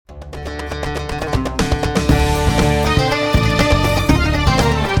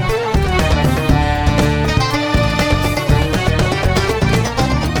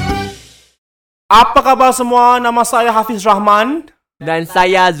Apa khabar semua? Nama saya Hafiz Rahman. Dan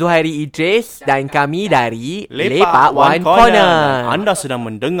saya Zuhairi Idris. Dan kami dari Lepak One Corner. Anda sedang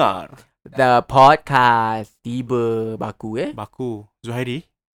mendengar The Podcast. Tiba baku Baku. Zuhairi,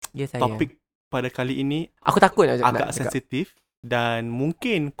 ya saya. topik pada kali ini aku takut agak sensitif dan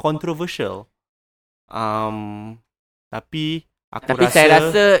mungkin controversial. Tapi saya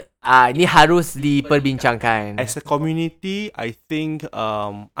rasa ini harus diperbincangkan. As a community, I think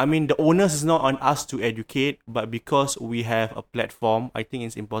the onus is not on us to educate, but because we have a platform, I think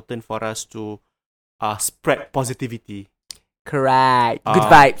it's important for us to spread positivity. Correct. Good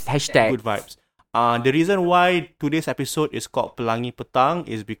vibes. Hashtag Good vibes. The reason why today's episode is called Pelangi Petang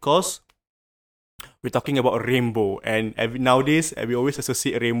is because we're talking about rainbow, and nowadays we always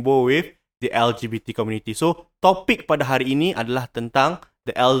associate rainbow with the LGBT community. So, topik pada hari ini adalah tentang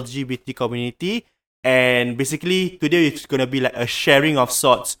the LGBT community, and basically today it's gonna be like a sharing of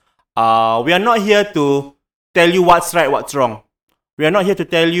sorts. We are not here to tell you what's right, what's wrong. We are not here to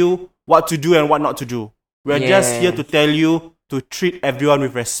tell you what to do and what not to do. We are just here to tell you to treat everyone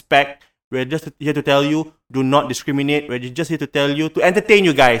with respect. We're just here to tell you do not discriminate. We're just here to tell you to entertain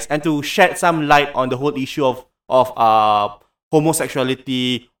you guys and to shed some light on the whole issue of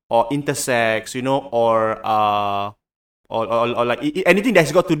homosexuality or intersex, or like anything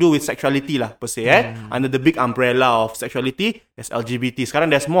that's got to do with sexuality lah per se. Under the big umbrella of sexuality, there's LGBT. Sekarang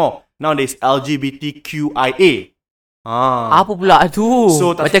there's more. Now there's LGBTQIA. Apa pula tu?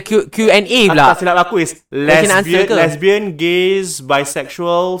 So, macam Q&A pula. Tak silap aku is lesbian, gays,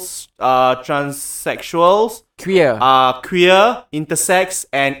 bisexuals, transsexuals, queer, intersex,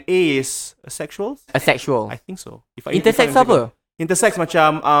 and A is asexuals? Asexual. I think so. Intersex apa? Intersex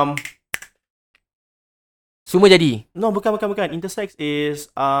macam semua jadi. No, bukan. Intersex is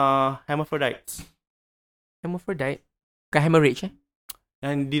hermaphrodites. Hermaphrodite? Bukan hemorrhage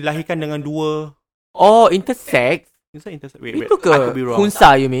Yang dilahirkan dengan dua. Oh, intersex. Wait. Itu ke? I could be wrong.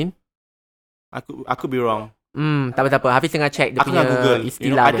 Hunsa you mean? I could be wrong. Tak apa. Hafiz tengah check dia punya Google.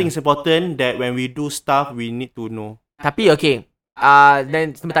 istilah I think it's important that when we do stuff, we need to know. Tapi okay.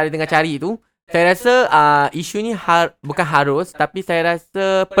 Dan sementara tengah cari tu, saya rasa isu ni bukan harus, tapi saya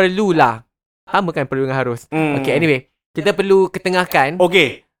rasa perlulah. Bukan perlu dengan harus. Okay, anyway, kita perlu ketengahkan.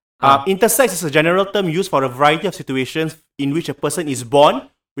 Okay. Intersex is a general term used for a variety of situations in which a person is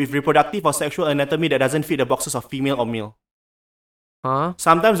born with reproductive or sexual anatomy that doesn't fit the boxes of female or male.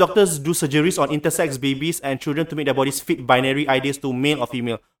 Sometimes doctors do surgeries on intersex babies and children to make their bodies fit binary ideas to male or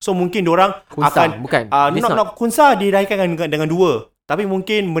female. So mungkin diorang akan bukan. Kunsa dilahirkan dengan dua, tapi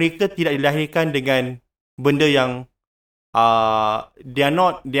mungkin mereka tidak dilahirkan dengan benda yang they are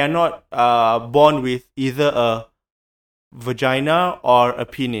not born with either a vagina or a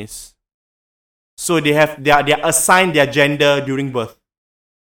penis. So they are assigned their gender during birth.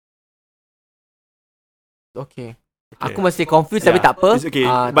 Okay. Aku masih confused tapi tak apa. It's okay.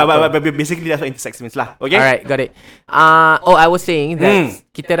 But basically that's what intersex means lah. Okay? Alright, got it. I was saying that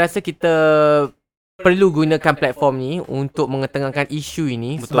kita rasa kita perlu gunakan platform ni untuk mengetengahkan isu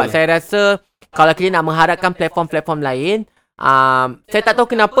ini. Betul. Sebab saya rasa kalau kita nak mengharapkan platform-platform lain, saya tak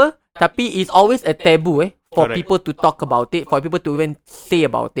tahu kenapa, tapi it's always a taboo for people to talk about it, for people to even say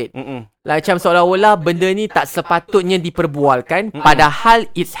about it. Like macam seolah-olah benda ni tak sepatutnya diperbualkan, padahal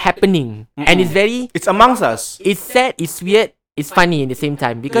it's happening. And it's amongst us. It's sad, it's weird, it's funny in the same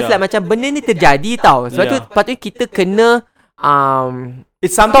time. Because like macam benda ni terjadi tau. Sebab tu patutnya kita kena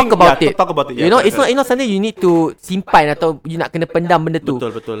it's something, talk about it. Talk about it. It's not something you need to simpan atau you nak kena pendam benda tu.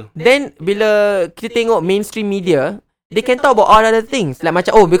 Betul. Then bila kita tengok mainstream media, they can talk about all other things. Like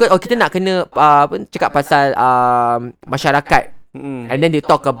macam because kita nak kena cakap pasal masyarakat. And then they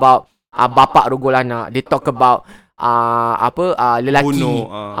talk about bapak rogol anak. They talk about lelaki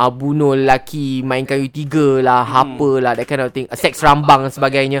bunuh lelaki, main kayu tiga lah, apalah, that kind of thing, sex rambang dan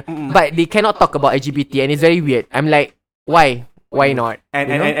sebagainya. But they cannot talk about LGBT, and it's very weird. I'm like, why not?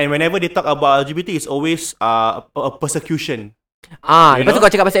 And whenever they talk about LGBT, it's always a persecution. Lepas tu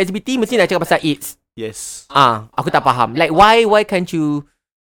kalau cakap pasal LGBT, mesti nak cakap pasal AIDS. Yes. Aku tak faham. Like why can't you,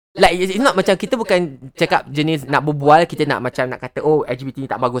 like it's not macam kita bukan cakap jenis nak berbual, kita nak macam nak kata LGBT ni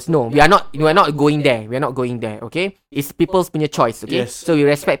tak bagus. No, we are not going there. Okay, it's people's punya choice. Okay, yes. So we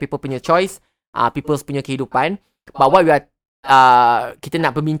respect people punya choice, people's punya kehidupan. But what we are kita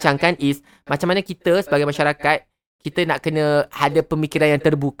nak perbincangkan is macam mana kita sebagai masyarakat, kita nak kena ada pemikiran yang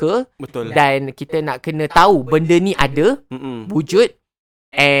terbuka. Betul. Dan kita nak kena tahu benda ni ada, wujud.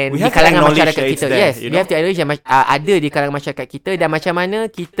 And di kalangan masyarakat kita, there, we have to acknowledge yang ada di kalangan masyarakat kita, dan macam mana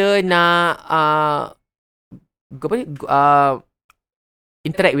kita nak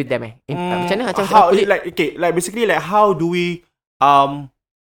interact with them. Macam mana? Basically how do we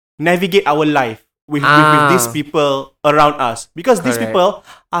navigate our life with these people around us, because these people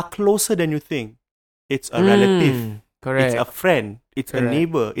are closer than you think. It's a relative, it's a friend, it's a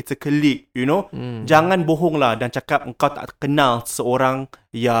neighbor, it's a colleague, you know. Jangan bohong lah dan cakap engkau tak kenal seorang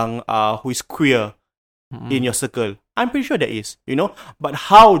yang who is queer in your circle. I'm pretty sure there is, you know. But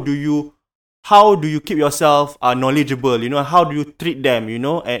how do you keep yourself knowledgeable, you know? How do you treat them, you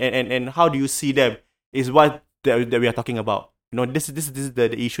know? And how do you see them is what that we are talking about. You know, this is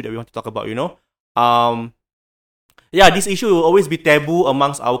the issue that we want to talk about, you know. This issue will always be taboo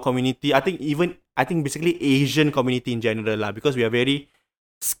amongst our community. I think basically Asian community in general lah, because we are very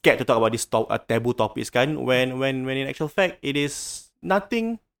scared to talk about this taboo topics kan. When in actual fact it is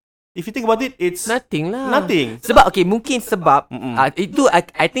nothing. If you think about it, it's nothing lah. Nothing. Sebab mungkin sebab itu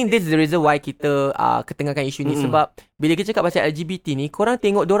I think this is the reason why kita ketengahkan isu ni. Sebab bila kita cakap pasal LGBT ni, korang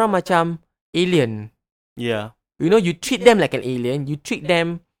tengok dorang macam alien. Yeah. You know, you treat them like an alien. You treat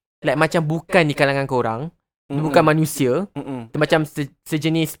them like macam bukan di kalangan korang. Bukan manusia. Macam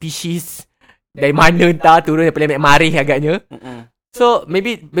sejenis spesies dari mana entah turun daripada planet Marih agaknya. So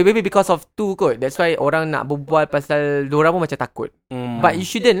maybe because of tu kot. That's why orang nak berbual pasal diorang pun macam takut. But you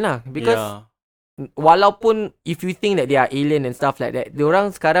shouldn't lah. Because walaupun if you think that they are alien and stuff like that, diorang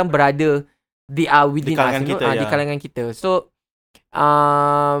sekarang berada, they are within us, you know, di kalangan kita. So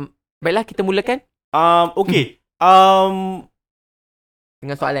baiklah kita mulakan. Okay.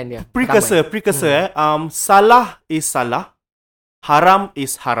 Dengan soalan dia. Precursor. Salah is salah. Haram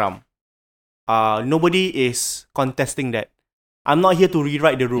is haram. Nobody is contesting that. I'm not here to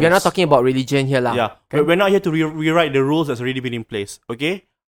rewrite the rules. We're not talking about religion here lah. Yeah, okay? We're not here to rewrite the rules that's already been in place. Okay,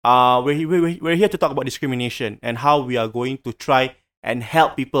 we're here to talk about discrimination and how we are going to try and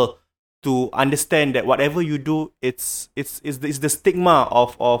help people to understand that whatever you do, it's the stigma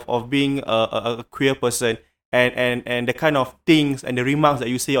of being a queer person and the kind of things and the remarks that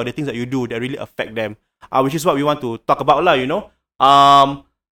you say or the things that you do that really affect them. Which is what we want to talk about lah. You know.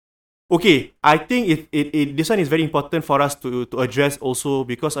 Okay, I think this one is very important for us to address also,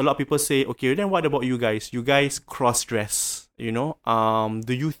 because a lot of people say, okay, then what about you guys? You guys cross-dress, you know?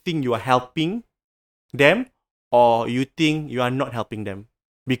 Do you think you are helping them, or you think you are not helping them?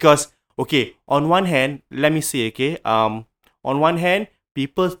 Because, okay, on one hand, let me say, okay, on one hand,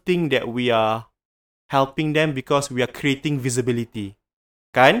 people think that we are helping them because we are creating visibility,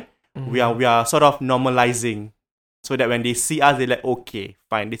 kan? We are sort of normalizing. So that when they see us, they're like, okay,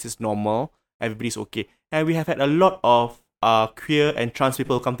 fine, this is normal. Everybody's okay. And we have had a lot of queer and trans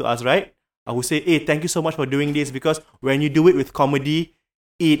people come to us, right? Who say, hey, thank you so much for doing this, because when you do it with comedy,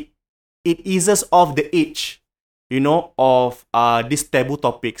 it eases off the edge, you know, of these taboo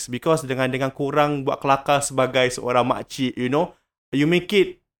topics. Because dengan korang buat kelakar sebagai seorang makcik, you know, you make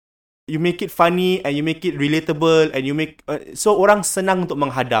it funny and you make it relatable and you make so orang senang untuk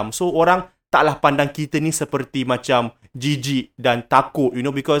menghadam. So orang taklah pandang kita ni seperti macam jijik dan takut, you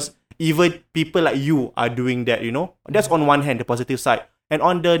know, because even people like you are doing that, you know. That's on one hand, the positive side. And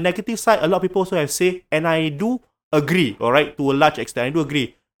on the negative side, a lot of people also have said, and I do agree, alright, to a large extent, I do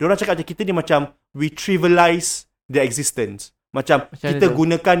agree. Diorang cakap kita ni macam, we trivialize their existence. Macam kita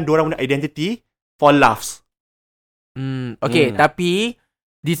gunakan diorang punya identity for laughs. Okay, tapi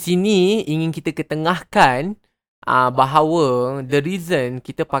di sini ingin kita ketengahkan bahawa the reason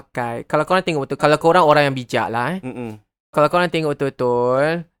kita pakai, kalau korang tengok betul, kalau korang orang yang bijak lah kalau korang tengok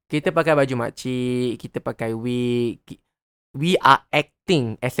betul-betul, kita pakai baju makcik, kita pakai wig, we are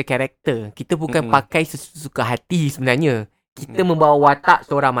acting as a character. Kita bukan pakai sesuka hati sebenarnya. Kita membawa watak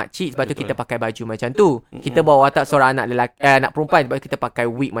seorang makcik, sebab tu kita pakai baju macam tu. Kita bawa watak seorang anak perempuan, sebab kita pakai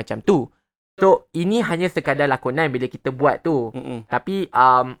wig macam tu. So ini hanya sekadar lakonan bila kita buat tu. Tapi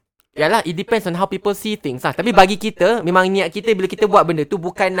yalah, it depends on how people see things lah. Tapi bagi kita, memang niat kita bila kita buat benda tu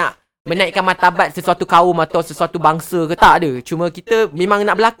bukan nak menaikkan martabat sesuatu kaum atau sesuatu bangsa ke, tak ada. Cuma kita memang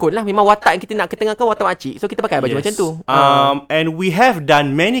nak berlakon lah. Memang watak yang kita nak ketengahkan watak makcik. So kita pakai baju macam tu. And we have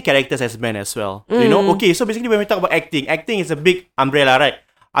done many characters as men as well. You know, okay, so basically when we talk about acting is a big umbrella, right?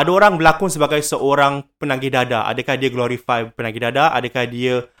 Ada orang berlakon sebagai seorang penagih dada. Adakah dia glorify penagih dada? Adakah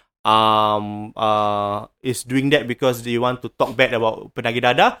dia is doing that because they want to talk bad about penagih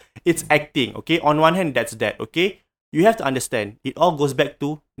dada? It's acting, okay? On one hand, that's that, okay? You have to understand, it all goes back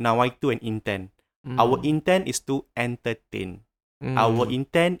to nawaitu and intent. Our intent is to entertain. Our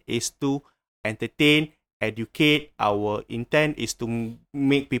intent is to entertain, educate. Our intent is to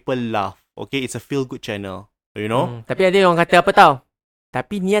make people laugh, okay? It's a feel-good channel, you know? Tapi ada orang kata apa tau?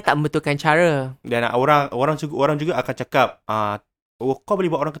 Tapi niat tak membetulkan cara. Dan orang juga akan cakap, kau boleh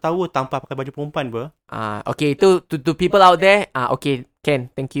buat orang ketawa tanpa pakai baju perempuan ber? Okay, to people out there, okay,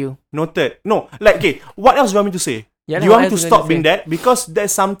 Ken, thank you. Noted. No, like, okay, what else do you want me to say? Yalah, Do you want me to what else stop you being that? Because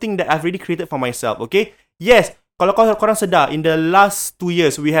that's something that I've already created for myself, okay? Yes, kalau korang sedar, in the last 2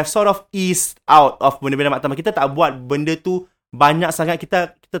 years, we have sort of eased out of benda-benda matlamat. Kita tak buat benda tu banyak sangat.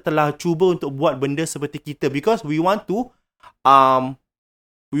 Kita telah cuba untuk buat benda seperti kita because we want to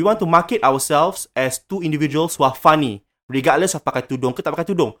market ourselves as two individuals who are funny, regardless of pakai tudung ke tak pakai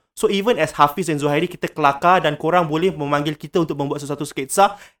tudung. So even as Hafiz dan Zuhairi, kita kelakar dan korang boleh memanggil kita untuk membuat sesuatu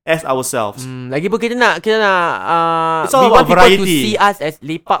sketsa as ourselves. Lagipun kita nak It's all we want about people to variety. see us as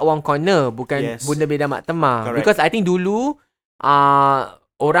lepak one corner, bukan Yes. bunda beda mak temah. Correct. Because I think dulu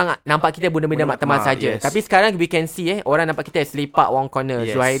orang nampak kita bunda beda mak temah saja. Yes. Tapi sekarang we can see orang nampak kita as lepak one corner.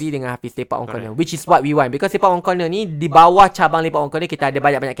 Yes. Zuhairi dengan Hafiz lepak one corner, which is what we want. Because lepak one corner ni, di bawah cabang lepak one corner kita ada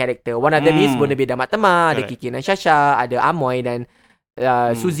banyak-banyak karakter. One of them is bunda beda mak temah, ada Kiki dan Shasha, ada Amoy dan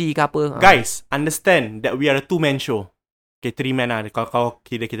Suzy ke apa. Guys, understand that we are a two-man show. Okay, 3 man lah. Kalau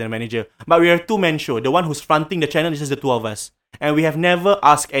kita manager. But we are a 2-man show. The one who's fronting the channel is just the 2 of us. And we have never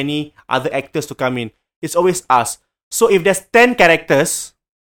asked any other actors to come in. It's always us. So if there's 10 characters,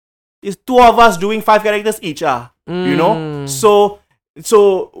 it's 2 of us doing 5 characters each. You know? So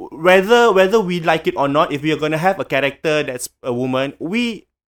whether we like it or not, if we are going to have a character that's a woman, we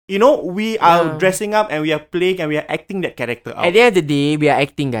are dressing up and we are playing and we are acting that character out. At the end of the day, we are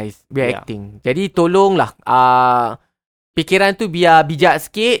acting, guys. We are acting. Jadi tolonglah fikiran tu biar bijak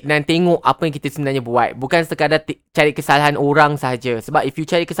sikit dan tengok apa yang kita sebenarnya buat. Bukan sekadar cari kesalahan orang sahaja. Sebab if you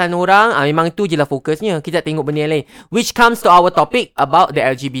cari kesalahan orang, memang tu je lah fokusnya. Kita tengok benda yang lain. Which comes to our topic about the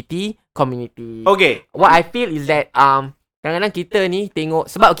LGBT community. Okay. What I feel is that kadang-kadang kita ni tengok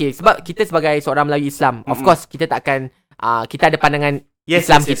sebab kita sebagai seorang Melayu Islam, of course kita takkan kita ada pandangan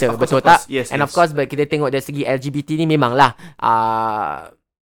Islam kita, betul tak? Yes, And of course kita tengok dari segi LGBT ni memanglah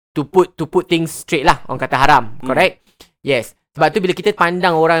to put things straight lah, orang kata haram, correct? Yes. Sebab tu bila kita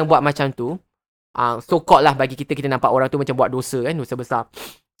pandang orang yang buat macam tu, so called lah bagi kita nampak orang tu macam buat dosa kan, dosa besar.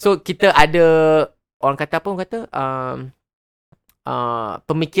 So kita ada orang kata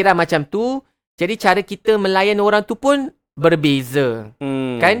pemikiran macam tu. Jadi cara kita melayan orang tu pun berbeza,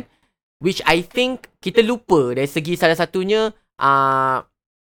 kan? Which I think kita lupa dari segi salah satunya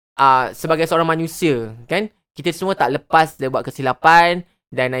sebagai seorang manusia, kan? Kita semua tak lepas dia buat kesilapan.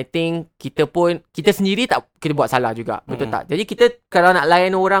 Dan I think kita sendiri kita buat salah juga, betul tak? Jadi kita kalau nak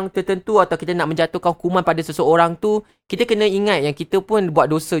layan orang tertentu atau kita nak menjatuhkan hukuman pada seseorang tu, kita kena ingat yang kita pun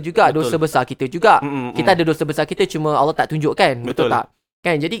buat dosa juga, dosa besar kita juga. Kita ada dosa besar kita, cuma Allah tak tunjukkan, betul tak?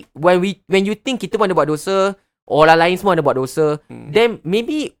 Kan? Jadi when you think kita pun ada buat dosa, orang lain semua ada buat dosa, then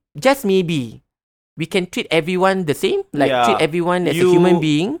maybe, just maybe, we can treat everyone the same, like treat everyone as a human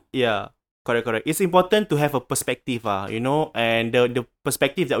being. Yeah. Correct. It's important to have a perspective, and the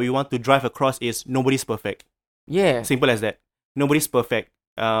perspective that we want to drive across is nobody's perfect. Yeah. Simple as that. Nobody's perfect.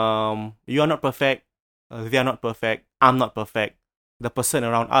 You are not perfect. They are not perfect. I'm not perfect. The person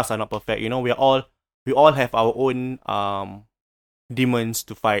around us are not perfect. We all have our own demons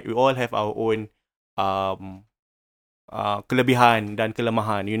to fight. We all have our own kelebihan dan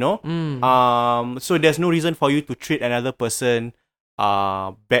kelemahan. So there's no reason for you to treat another person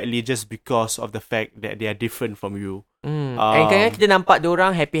badly just because of the fact that they are different from you. And kadang-kadang kita nampak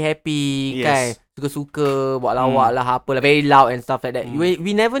diorang happy-happy, kan? Suka-suka, buat lawak lah, apalah, very loud and stuff like that.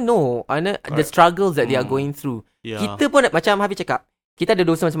 We never know the struggles that they are going through. Kita pun macam Hafiz cakap, kita ada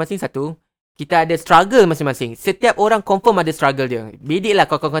dosa masing-masing satu, kita ada struggle masing-masing. Setiap orang confirm ada struggle dia. Bedek lah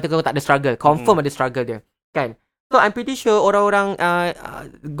kau kata kau tak ada struggle, confirm ada struggle dia, kan? So I'm pretty sure orang-orang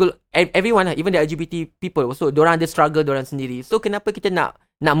everyone lah, even the LGBT people also, diorang ada struggle diorang sendiri. So kenapa kita nak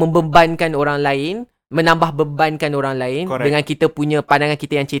membebankan orang lain, menambah bebankan orang lain dengan kita punya pandangan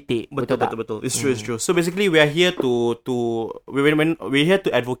kita yang cetek? Betul. It's true. So basically we are here we're here to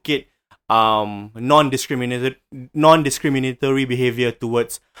advocate non-discriminatory behavior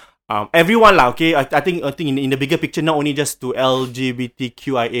towards everyone lah, okay? I think in the bigger picture, not only just to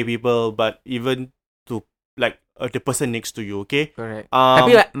LGBTQIA people, but even to like the person next to you, okay? Correct.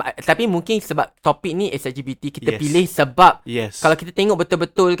 Tapi mungkin sebab topik ni is LGBT, kita pilih sebab kalau kita tengok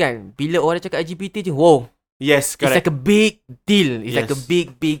betul-betul kan, bila orang cakap LGBT je, wow. Yes, correct. It's like a big deal. It's like a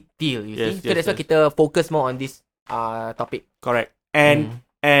big deal, you see? So that's why kita focus more on this topic. Correct. And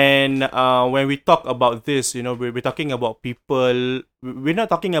when we talk about this, we're talking about people. We're not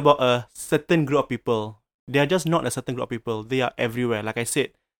talking about a certain group of people. They are just not a certain group of people. They are everywhere. Like I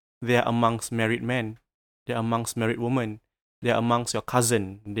said, they are amongst married men. They are amongst married women. They are amongst your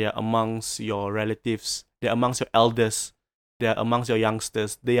cousin. They are amongst your relatives. They are amongst your elders. They are amongst your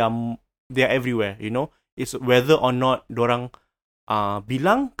youngsters. They are everywhere. It's whether or not dorang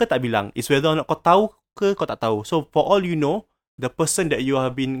bilang ke tak bilang. It's whether or not kau tahu ke kau tak tahu. So for all you know, the person that you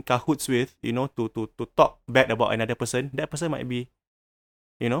have been cahoots with, you know, to talk bad about another person, that person might be,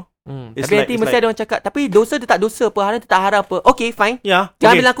 you know. Tapi nanti mesti ada orang cakap, tapi dosa dia tak dosa apa, haram dia tak haram apa. Okay, fine.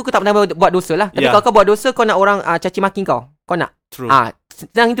 Jangan bilang aku tak pernah buat dosa lah. Tapi kalau kau buat dosa, kau nak orang caci maki kau nak? True.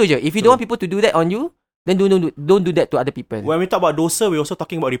 Senang itu je. If you don't want people to do that on you, then don't do that to other people. When we talk about dosa, we're also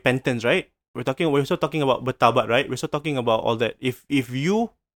talking about repentance, right? We're also talking about bertaubat, right? We're also talking about all that. If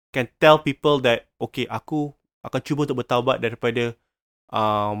you can tell people that, okay, aku akan cuba untuk bertaubat daripada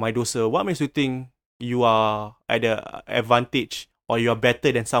my dosa, what makes you think you are at the advantage or you are better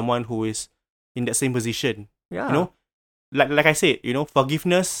than someone who is in that same position? Yeah. You know, like I said, you know,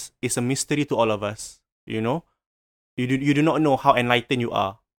 forgiveness is a mystery to all of us. You know, you do not know how enlightened you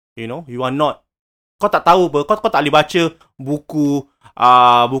are. You know, you are not. Kau tak tahu apa, kau tak boleh baca buku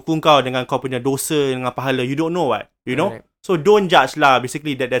kau dengan kau punya dosa dengan pahala. You don't know what, you know. Right. So don't judge lah.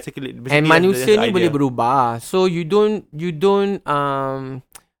 Basically basically and manusia ni boleh berubah. So you don't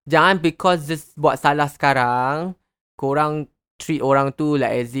jangan because just buat salah sekarang, korang treat orang tu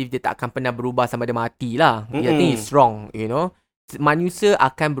like as if dia tak akan pernah berubah sampai dia mati lah. I think it's wrong, you know. Manusia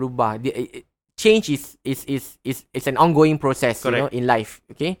akan berubah. Change is an ongoing process. Correct. You know, in life.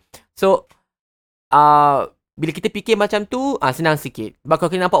 Okay. So bila kita fikir macam tu, senang sikit. But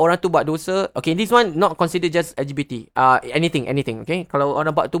kalau kita nampak orang tu buat dosa, okay, this one not consider just LGBT. Anything, okay. Kalau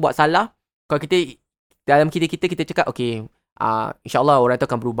orang buat salah, kalau kita dalam kita cakap, okay, insyaAllah orang tu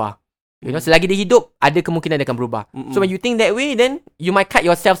akan berubah. You know, selagi dia hidup, ada kemungkinan dia akan berubah. So when you think that way, then you might cut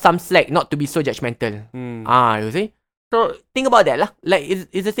yourself some slack not to be so judgmental. You see. So think about that lah. Like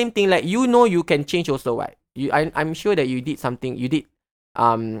it's the same thing. Like you know you can change also, right? I'm sure that you did something. You did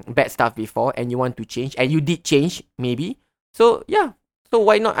bad stuff before and you want to change, and you did change maybe. So yeah, so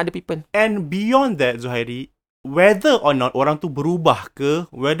why not other people? And beyond that, Zuhairi, whether or not orang tu berubah ke,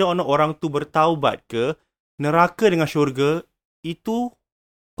 whether or not orang tu bertaubat ke, neraka dengan syurga itu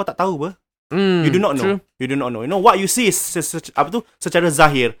kau tak tahu apa. You do not know. True. You do not know. You know what you see is secara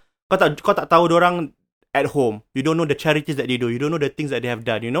zahir. Kau tak tahu orang at home. You don't know the charities that they do. You don't know the things that they have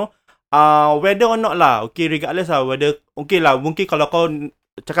done, you know. Whether or not lah, okay, regardless lah, whether, okay lah, mungkin kalau kau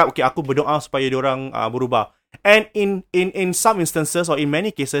cakap, okay, aku berdoa supaya diorang berubah. And in some instances, or in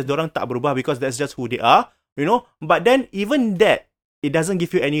many cases, diorang tak berubah because that's just who they are, you know. But then, even that, it doesn't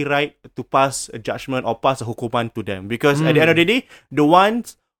give you any right to pass a judgment or pass a hukuman to them. Because at the end of the day, the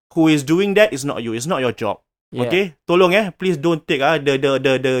ones who is doing that is not you. It's not your job. Yeah. Okay? Tolong please don't take the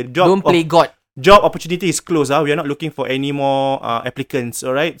job. Don't play God. Job opportunity is closed. We are not looking for any more applicants.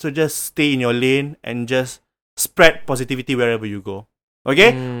 Alright, so just stay in your lane and just spread positivity wherever you go.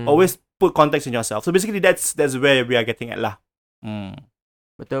 Okay, always put context in yourself. So basically, that's where we are getting at lah.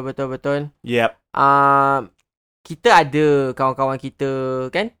 Betul. Yep. Kita ada kawan-kawan kita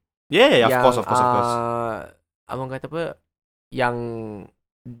kan? Yeah, of course. Abang kata apa? Yang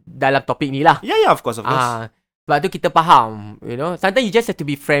dalam topik ni lah. Yeah, of course. Sebab tu kita faham, you know. Sometimes you just have to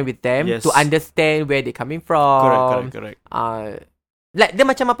be friend with them to understand where they coming from. Correct. Like dia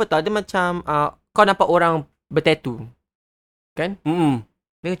macam apa tau? Dia macam kau nampak orang bertattoo, kan?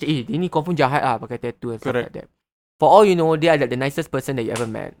 Dia macam dia ni confirm jahat lah pakai tattoo and stuff like that. For all you know, they are the nicest person that you ever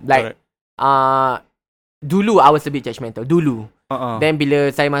met. Like dulu I was a bit judgmental. Dulu. Then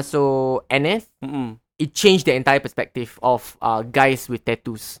bila saya masuk NS, it changed the entire perspective of guys with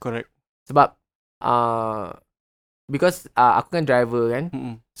tattoos. Correct. Sebab because aku kan driver kan.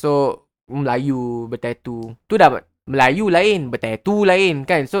 So Melayu bertattoo tu dah Melayu lain, bertattoo lain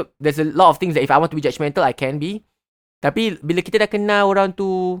kan. So there's a lot of things that if I want to be judgmental I can be. Tapi bila kita dah kenal orang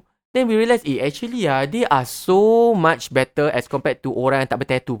tu, then we realise actually they are so much better as compared to orang yang tak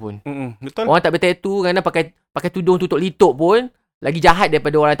bertattoo pun. Betul. Orang tak bertattoo kadang pakai tudung tutup lituk pun lagi jahat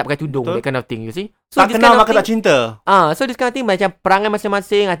daripada orang yang tak pakai tudung. That kind of thing, you see. So tak kenal maka tak cinta. So this kind of thing macam perangai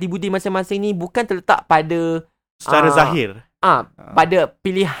masing-masing, hati budi masing-masing ni bukan terletak pada secara zahir. Pada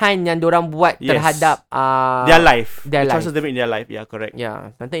pilihan yang diorang buat terhadap their life. The choices they make in their life. Yeah, correct.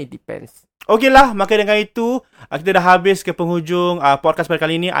 Yeah, sometimes it depends. Okay lah, maka dengan itu kita dah habis ke penghujung podcast pada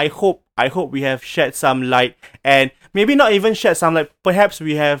kali ini. I hope we have shed some light, and maybe not even shed some light. Perhaps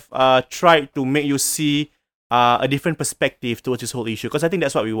we have tried to make you see a different perspective towards this whole issue, because I think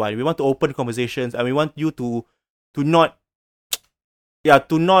that's what we want. We want to open conversations, and we want you to not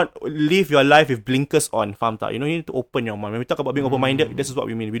live your life with blinkers on. Faham tak? You know, you need to open your mind. When we talk about being open-minded, this is what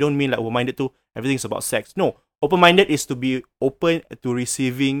we mean. We don't mean like open-minded to everything is about sex. No, open-minded is to be open to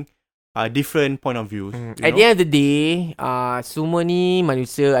receiving different point of views. At the end of the day, semua ni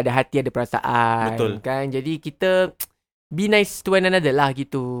manusia, ada hati, ada perasaan. Betul. Kan? Jadi kita be nice to one another lah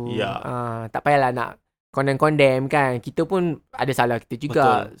gitu. Tak payahlah nak condemn kan. Kita pun ada salah kita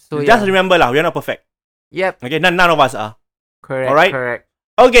juga. Betul. So just remember lah, we are not perfect. Yep. Okay, none of us are. Correct.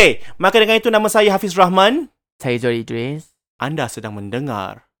 Okay, maka dengan itu nama saya Hafiz Rahman. Saya Zori Idris. Anda sedang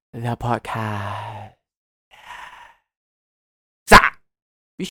mendengar The Podcast.